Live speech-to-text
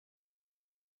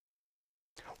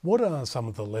What are some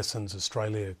of the lessons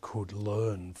Australia could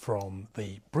learn from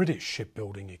the British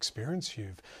shipbuilding experience?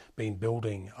 You've been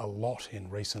building a lot in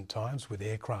recent times with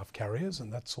aircraft carriers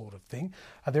and that sort of thing.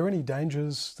 Are there any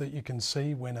dangers that you can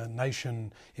see when a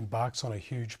nation embarks on a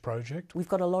huge project? We've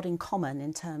got a lot in common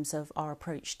in terms of our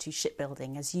approach to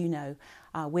shipbuilding. As you know,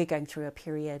 we're going through a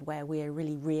period where we're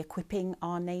really re-equipping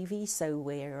our Navy. So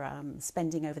we're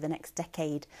spending over the next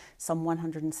decade some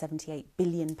 £178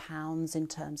 billion in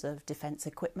terms of defence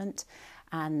equipment.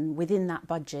 And within that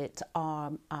budget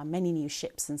are many new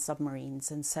ships and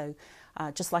submarines. And so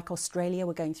just like Australia,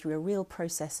 we're going through a real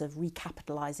process of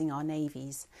recapitalising our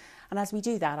navies. And as we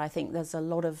do that, I think there's a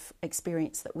lot of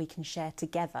experience that we can share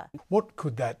together. What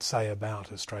could that say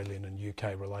about Australian and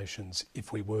UK relations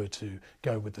if we were to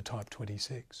go with the Type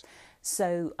 26?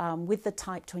 So with the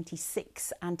Type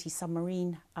 26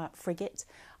 anti-submarine frigate,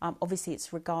 obviously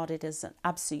it's regarded as an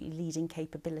absolutely leading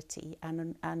capability,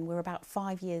 and we're about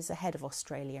 5 years ahead of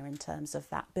Australia in terms of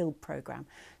that build programme.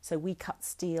 So we cut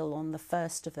steel on the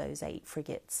first of those 8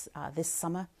 frigates this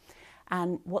summer.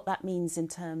 And what that means in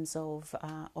terms of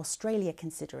Australia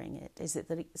considering it is that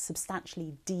it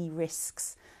substantially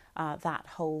de-risks that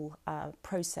whole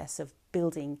process of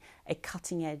building a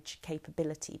cutting-edge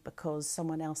capability, because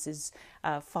someone else is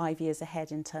 5 years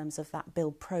ahead in terms of that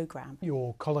build programme.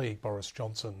 Your colleague Boris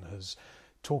Johnson has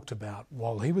talked about,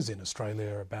 while he was in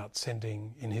Australia, about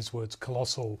sending, in his words,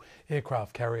 colossal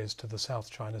aircraft carriers to the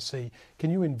South China Sea. Can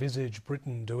you envisage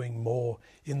Britain doing more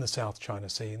in the South China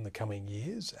Sea in the coming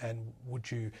years? And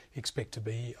would you expect to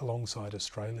be alongside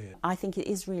Australia? I think it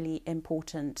is really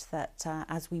important that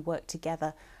as we work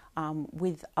together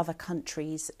with other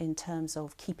countries in terms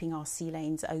of keeping our sea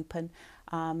lanes open,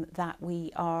 that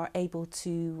we are able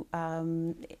to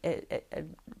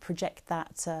project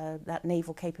that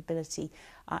naval capability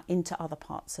into other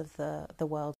parts of the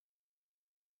world.